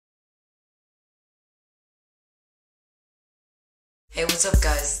Hey, what's up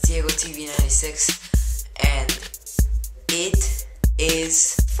guys, it's Diego TV96, and it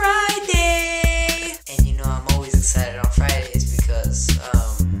is Friday! And you know I'm always excited on Fridays because,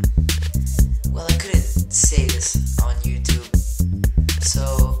 well, I couldn't say this on YouTube,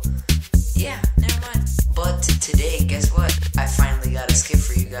 so, yeah, never mind. But today, guess what? I finally got a skit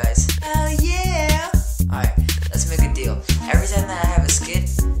for you guys. Hell yeah! Alright, let's make a deal. Every time that I have a skit,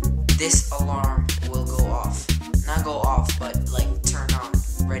 this alarm will go off. Not go off, but like turn on.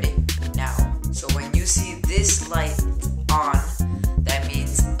 Ready? Now. So when you see this light on, that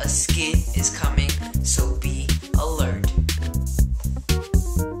means a skit is coming, so be alert.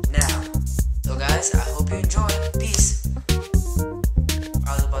 Now. So guys, I hope you enjoy. Peace.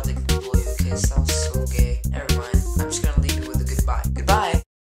 I was about to blow you a kiss. That was so gay. Never mind. I'm just gonna leave you with a goodbye. Goodbye.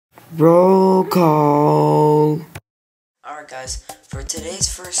 Roll call. Alright guys, for today's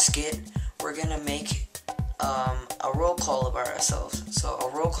first skit, we're gonna make a roll call of ourselves. So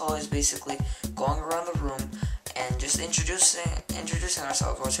a roll call is basically going around the room and just introducing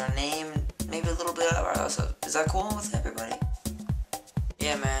ourselves. What's our name? Maybe a little bit about ourselves. Is that cool with everybody?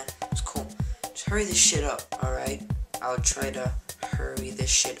 Yeah, man, it's cool. Just hurry this shit up, alright? I'll try to hurry this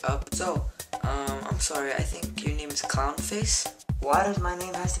shit up. So, I'm sorry, I think your name is Clownface? Why does my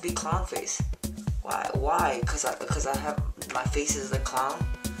name have to be Clownface? Why? Because I have, my face is a clown?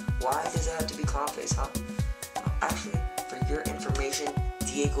 Why does it have to be Clownface, huh? Actually, for your information,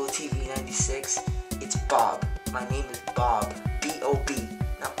 Diego TV96, it's Bob. My name is Bob. B-O-B,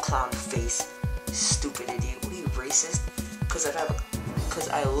 not Clownface. Stupid idiot. What are you, racist? Because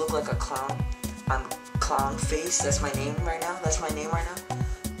I look like a clown. I'm Clownface. That's my name right now.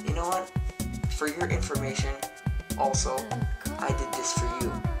 You know what? For your information, also, I did this for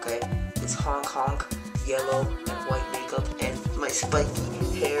you, okay? This honk, yellow and white makeup, and my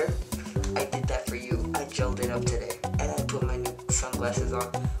spiky hair. I did that for you. I gelled it up today, and I put my new sunglasses on,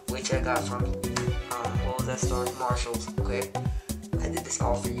 which I got from what was that store? Marshall's. Okay, I did this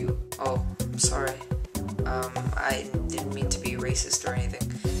all for you. Oh, I'm sorry. I didn't mean to be racist or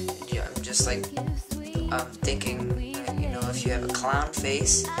anything. Yeah, I'm just like thinking, you know, if you have a clown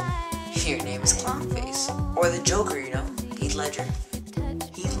face, your name is Clownface, or the Joker. You know, Heath Ledger,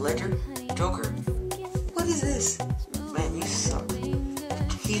 Joker. What is this? Man, you suck.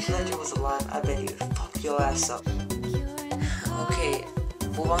 Heath Ledger was alive, I bet he'd fuck your ass up. Okay,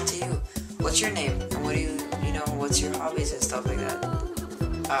 move on to you. What's your name? And what do you know, what's your hobbies and stuff like that?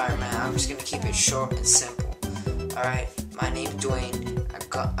 Alright, man, I'm just gonna keep it short and simple. Alright, my name's Dwayne.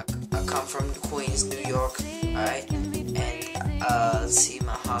 I come from Queens, New York. Alright, and let's see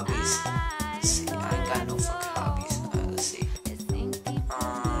my hobbies. Let's see, I ain't got no fucking hobbies. Let's see.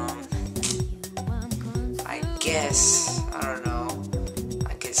 I guess, I don't know.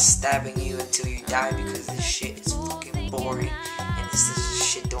 Stabbing you until you die because this shit is fucking boring and this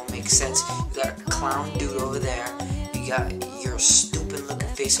shit don't make sense. You got a clown dude over there, you got your stupid looking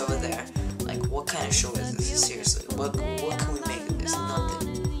face over there. Like, what kind of show is this? Seriously, what can we make of this?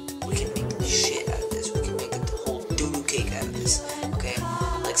 Nothing. We can make the shit out of this. We can make the whole doo-doo cake out of this. Okay,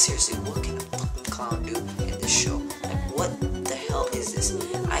 like seriously, what can a fucking clown do in this show? Like, what the hell is this?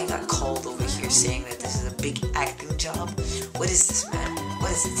 I got called over here saying that this is a big acting job. What is this, man?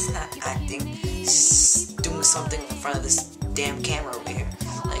 What is it? It's not acting. It's just doing something in front of this damn camera over here.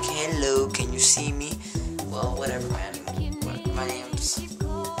 Like, hello, can you see me? Well, whatever, man. My name's...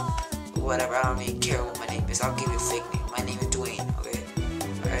 whatever, I don't even care what my name is. I'll give you a fake name. My name is Dwayne, okay?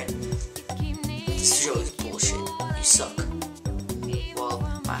 Alright? This show is bullshit. You suck. Well,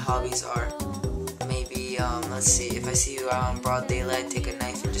 my hobbies are... maybe, let's see. If I see you out in broad daylight, take a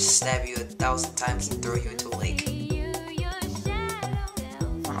knife and just stab you 1,000 times and throw you into a lake.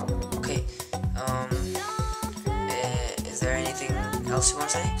 Is there anything else you want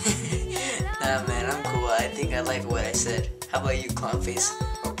to say? Nah, man, I'm cool. I think I like what I said. How about you, Clownface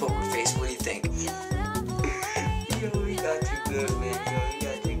or Poker Face? What do you think? Yo, you got too good, man. Yo, you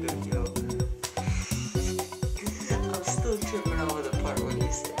got too good, yo. I'm still tripping over the part where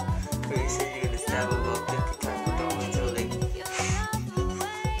you said you're gonna stab about 50 times and throw into a lake.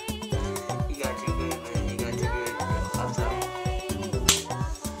 You got too good, man. You got too good. Yo, I'm sorry.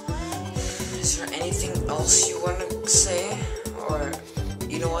 Is there anything else you want to say? Or,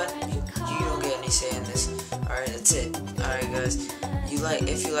 you know what? You don't get any say in this. Alright, that's it. Alright, guys.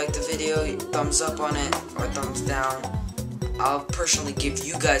 If you like the video, thumbs up on it or thumbs down. I'll personally give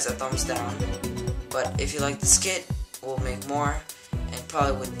you guys a thumbs down. But if you like the skit, we'll make more. And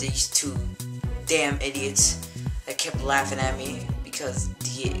probably with these two damn idiots that kept laughing at me because of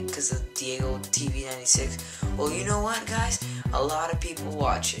Diego TV96. Well, you know what, guys? A lot of people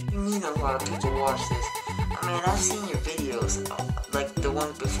watch it. You mean a lot of people watch this? Man, I've seen your videos, like the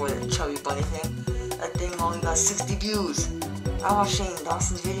one before the chubby bunny thing. That thing only got 60 views. I watched Shane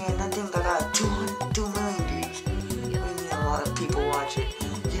Dawson's video and that thing got 2 million views. I mean, a lot of people watch it.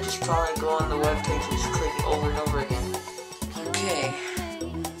 You just probably go on the webpage and just click it over and over again. Okay,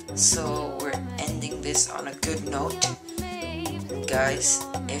 so we're ending this on a good note. Guys,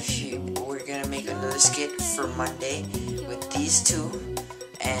 we're gonna make another skit for Monday with these two,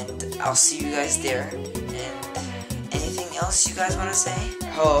 and I'll see you guys there. And anything else you guys wanna say?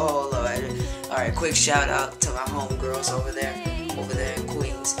 Hold on. Alright, quick shout out to my homegirls over there in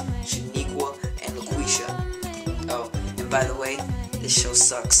Queens, Shaniqua and LaQuisha. Oh, and by the way, this show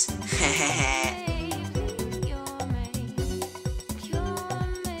sucks.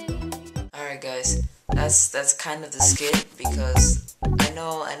 Alright guys, that's kind of the skit, because I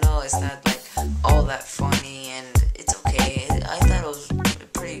know it's not like all that funny, and it's okay. I thought it was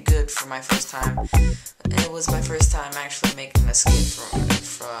pretty good for my first time. It was my first time actually making a skit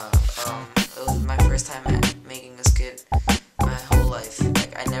it was my first time making a skit my whole life.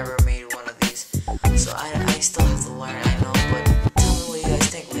 Like, I never made one of these, so I still have to learn, I know, but tell me what you guys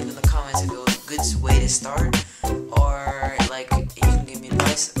think. Leave in the comments if it was a good way to start, or like you can give me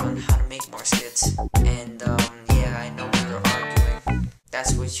advice on how to make more skits. And yeah, I know we were arguing.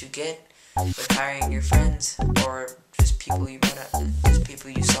 That's what you get with hiring your friends, or just people you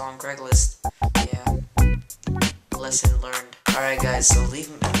you saw on Craigslist. Yeah, lesson learned. Alright guys, so leave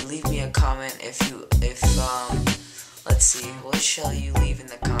me a comment if let's see, what shall you leave in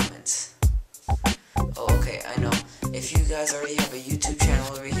the comments? Oh, okay, I know. If you guys already have a YouTube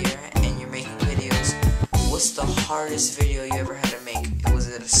channel over here and you're making videos, what's the hardest video you ever had to make?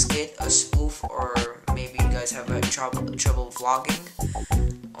 Was it a skit, a spoof, or maybe you guys have trouble vlogging,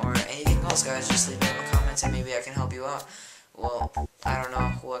 or anything else, guys? Just leave it in the comments and maybe I can help you out. Well, I don't know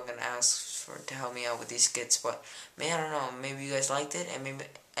who I'm gonna ask to help me out with these skits, but man, I don't know. Maybe you guys liked it,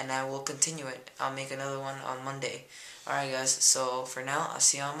 and I will continue it. I'll make another one on Monday. Alright guys, so for now, I'll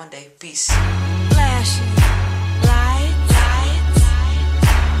see you on Monday. Peace. Flashing.